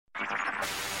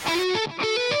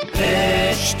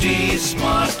HT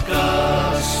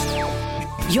Smartcast.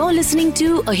 You're listening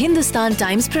to a Hindustan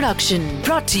Times production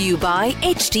brought to you by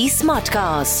HT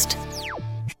Smartcast.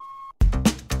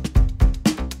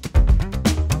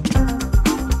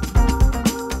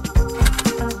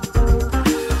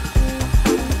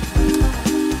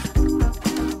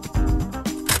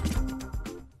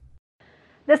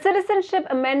 The Citizenship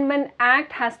Amendment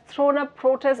Act has thrown up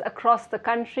protests across the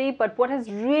country, but what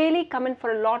has really come in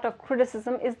for a lot of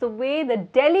criticism is the way the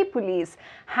Delhi police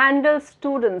handle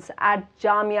students at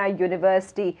Jamia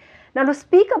University. Now, to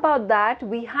speak about that,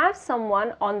 we have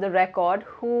someone on the record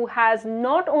who has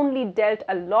not only dealt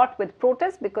a lot with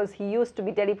protests because he used to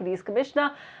be Delhi Police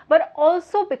Commissioner, but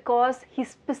also because he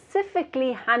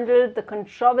specifically handled the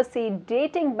controversy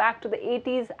dating back to the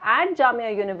 80s at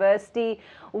Jamia University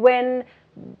when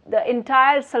the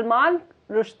entire Salman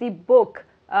Rushdie book,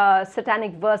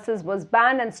 Satanic Verses, was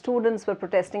banned and students were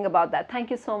protesting about that. Thank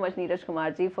you so much, Neeraj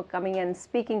Kumar ji, for coming and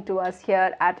speaking to us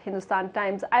here at Hindustan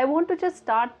Times. I want to just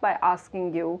start by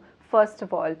asking you, first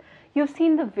of all, you've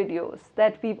seen the videos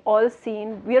that we've all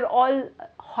seen. We're all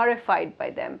horrified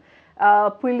by them.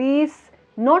 Police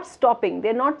not stopping.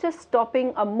 They're not just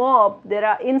stopping a mob. There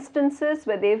are instances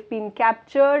where they've been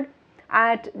captured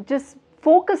at just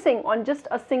focusing on just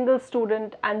a single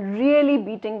student and really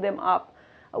beating them up.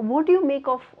 What do you make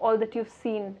of all that you've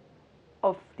seen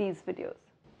of these videos?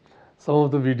 Some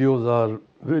of the videos are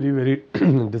very, very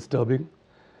disturbing.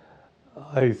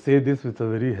 I say this with a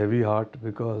very heavy heart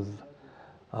because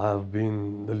I have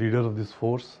been the leader of this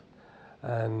force,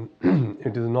 and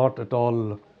it is not at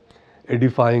all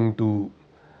edifying to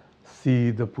see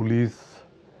the police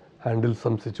handle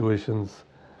some situations,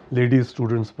 lady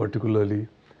students particularly,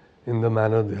 in the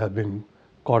manner they have been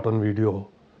caught on video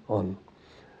on.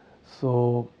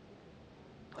 So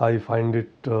I find it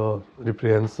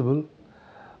reprehensible.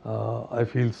 I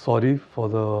feel sorry for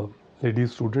the lady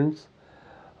students.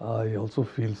 I also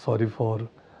feel sorry for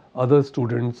other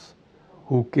students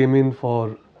who came in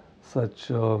for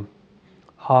such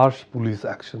harsh police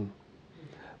action,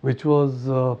 which was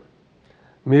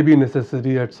maybe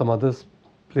necessary at some other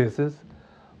places,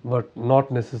 but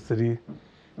not necessary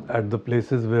at the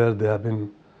places where they have been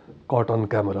caught on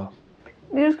camera.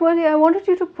 Neeraj Kumar, I wanted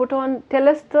you to tell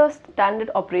us the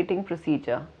standard operating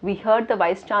procedure. We heard the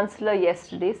Vice Chancellor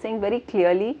yesterday saying very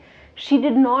clearly she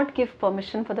did not give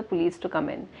permission for the police to come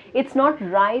in. It's not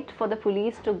right for the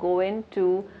police to go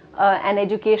into an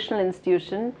educational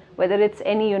institution, whether it's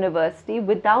any university,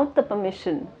 without the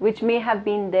permission which may have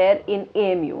been there in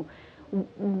AMU.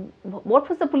 What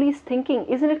was the police thinking?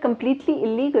 Isn't it completely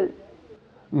illegal?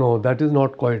 No, that is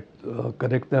not quite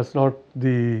correct. That's not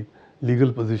the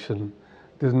legal position.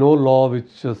 There is no law which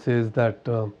says that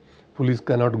police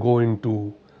cannot go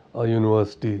into a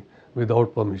university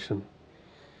without permission.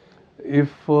 If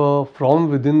from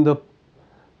within the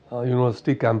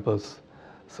university campus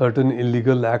certain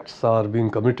illegal acts are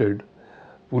being committed,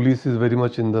 police is very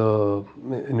much in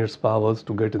its powers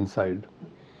to get inside.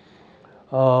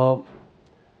 The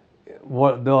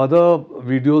other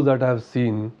videos that I have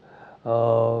seen,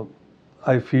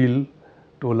 I feel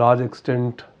to a large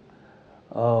extent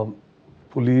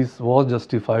police was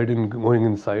justified in going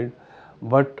inside,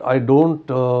 but I don't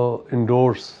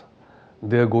endorse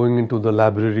their going into the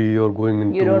library or going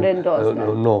into... You don't endorse that?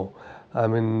 No. I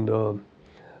mean,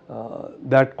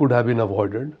 that could have been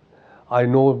avoided. I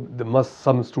know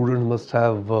some students must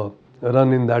have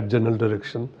run in that general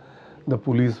direction. The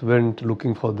police went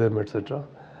looking for them, etc.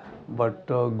 But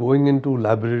going into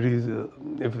libraries,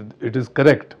 if it is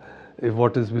correct, if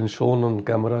what has been shown on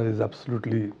camera is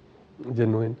absolutely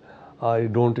genuine, I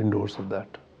don't endorse of that.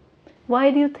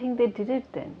 Why do you think they did it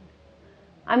then?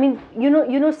 I mean, you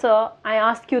know, sir, I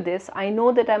ask you this. I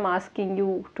know that I'm asking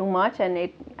you too much, and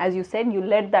as you said, you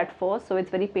led that force, so it's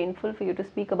very painful for you to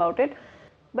speak about it.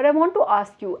 But I want to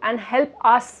ask you and help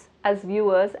us as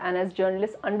viewers and as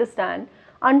journalists understand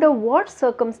under what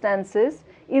circumstances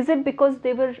is it because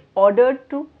they were ordered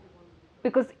to?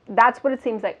 Because that's what it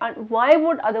seems like. And why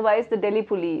would otherwise the Delhi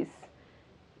police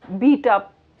beat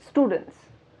up students?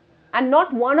 And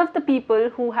not one of the people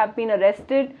who have been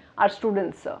arrested are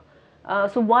students, sir.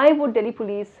 So why would Delhi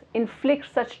police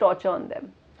inflict such torture on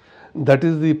them? That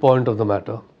is the point of the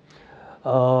matter.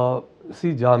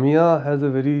 See, Jamia has a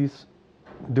very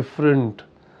different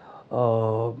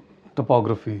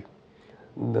topography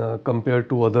compared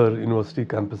to other university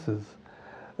campuses.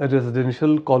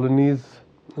 Residential colonies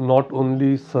not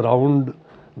only surround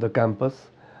the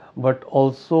campus but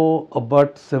also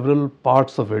abut several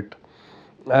parts of it,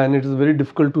 and it is very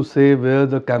difficult to say where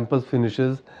the campus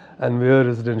finishes and where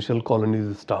residential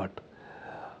colonies start.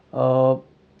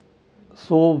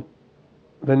 So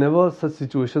whenever such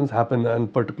situations happen,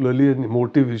 and particularly an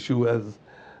emotive issue as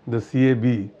the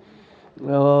CAB,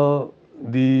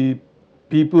 the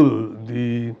people,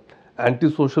 the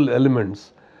antisocial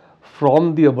elements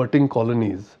from the abutting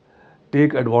colonies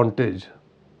take advantage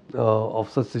of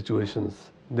such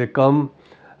situations. They come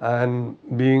and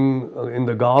being in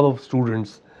the garb of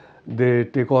students, they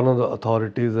take on the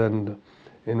authorities and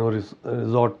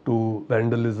resort to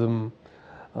vandalism,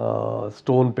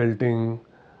 stone pelting,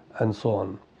 and so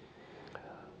on.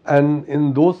 And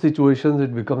in those situations,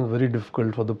 it becomes very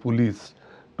difficult for the police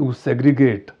to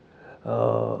segregate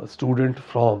student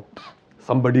from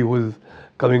somebody who is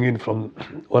coming in from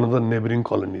one of the neighboring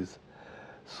colonies.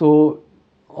 So,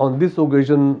 on this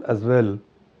occasion as well,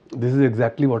 this is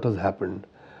exactly what has happened.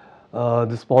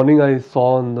 This morning, I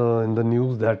saw in the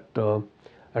news that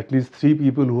at least 3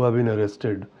 people who have been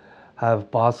arrested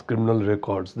have past criminal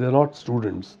records. They are not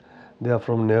students; they are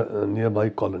from nearby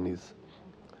colonies.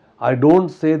 I don't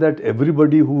say that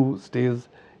everybody who stays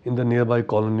in the nearby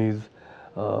colonies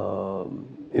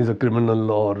is a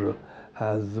criminal or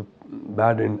has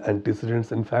bad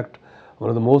antecedents. In fact, one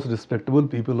of the most respectable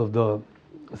people of the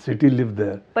city live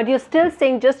there. But you're still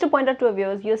saying, just to point out to our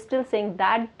viewers, you're still saying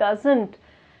that doesn't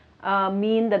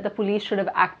mean that the police should have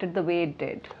acted the way it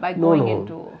did by going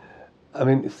into. I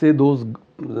mean, say those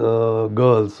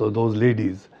girls or those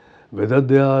ladies, whether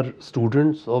they are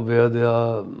students or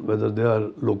whether they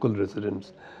are local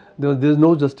residents, there's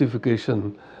no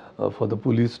justification for the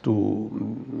police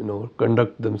to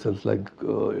conduct themselves like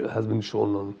has been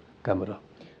shown on camera.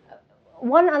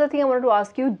 One other thing I wanted to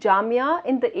ask you, Jamia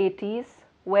in the 80s,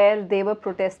 where they were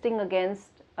protesting against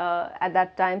at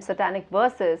that time satanic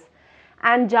verses,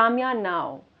 and Jamia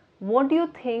now, what do you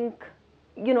think?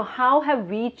 How have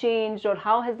we changed, or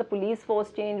how has the police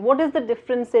force changed? What is the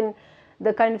difference in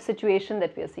the kind of situation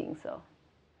that we are seeing, sir?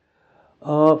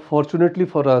 Fortunately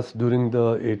for us, during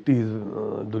the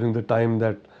 80s, during the time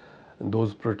that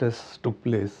those protests took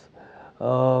place,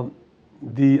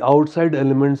 the outside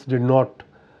elements did not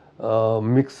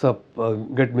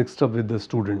get mixed up with the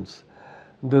students.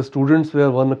 The students were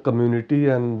one community,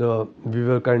 and we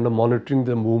were kind of monitoring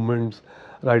their movements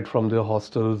right from their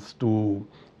hostels to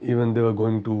even they were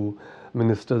going to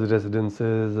ministers'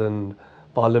 residences and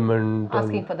parliament.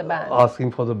 Asking for the ban.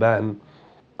 Asking for the ban.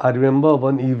 I remember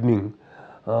one evening,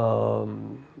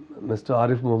 Mr.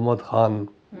 Arif Muhammad Khan,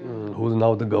 who is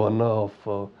now the governor of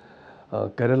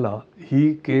Kerala,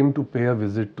 he came to pay a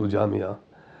visit to Jamia,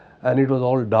 and it was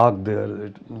all dark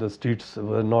there. The streets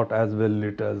were not as well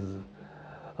lit as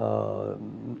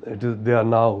they are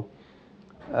now,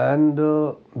 and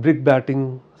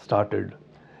brickbatting started.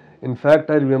 In fact,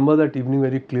 I remember that evening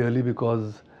very clearly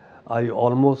because I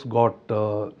almost got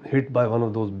hit by one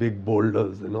of those big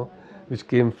boulders, which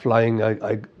came flying.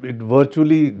 It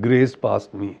virtually grazed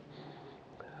past me.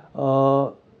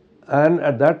 And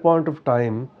at that point of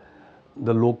time,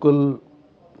 the local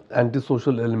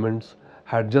antisocial elements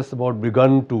had just about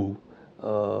begun to,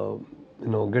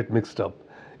 get mixed up.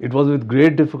 It was with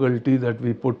great difficulty that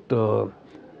we put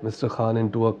Mr. Khan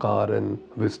into a car and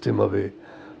whisked him away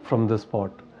from the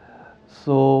spot.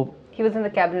 So he was in the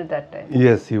cabinet that time.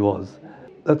 Yes, he was.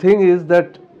 The thing is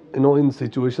that in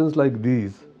situations like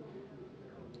these,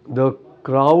 the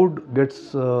crowd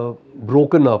gets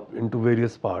broken up into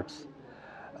various parts,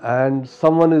 and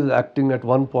someone is acting at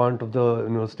one point of the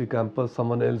university campus,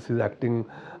 someone else is acting,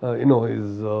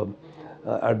 is on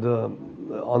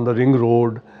the ring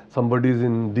road, somebody is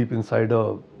deep inside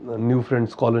a New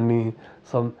Friends colony.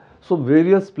 So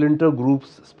various splinter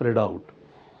groups spread out.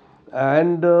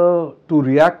 And to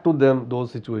react to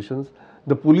those situations,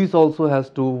 the police also has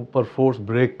to perforce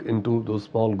break into those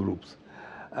small groups.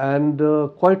 And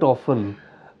quite often,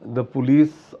 the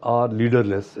police are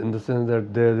leaderless in the sense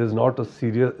that there is not a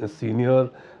senior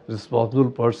responsible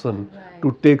person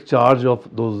to take charge of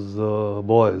those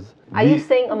boys. Are you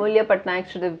saying Amulya Patnaik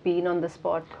should have been on the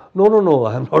spot? No,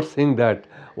 I am not saying that.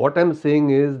 What I am saying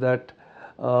is that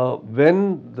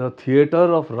when the theatre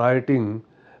of rioting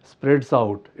spreads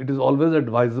out, it is always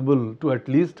advisable to at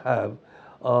least have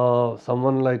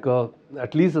someone like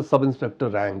at least a sub-inspector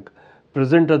rank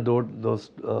present at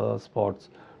those spots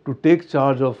to take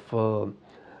charge of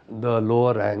the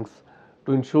lower ranks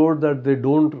to ensure that they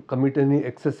don't commit any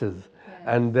excesses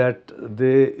and that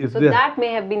that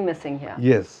may have been missing here.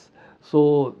 Yes.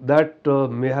 So that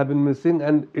may have been missing,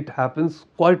 and it happens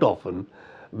quite often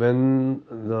when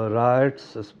the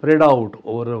riots spread out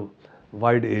over a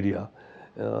wide area.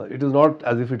 It is not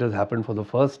as if it has happened for the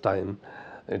first time.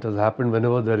 It has happened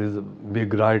whenever there is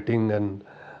big rioting and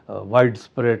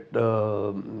widespread,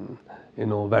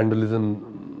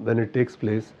 vandalism when it takes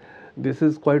place. this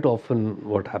is quite often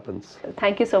what happens.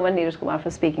 Thank you so much, Neeraj Kumar,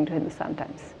 for speaking to Hindustan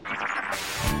Times.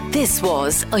 This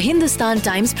was a Hindustan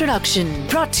Times production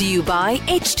brought to you by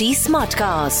HT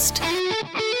Smartcast.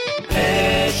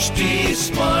 HT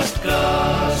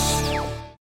Smartcast.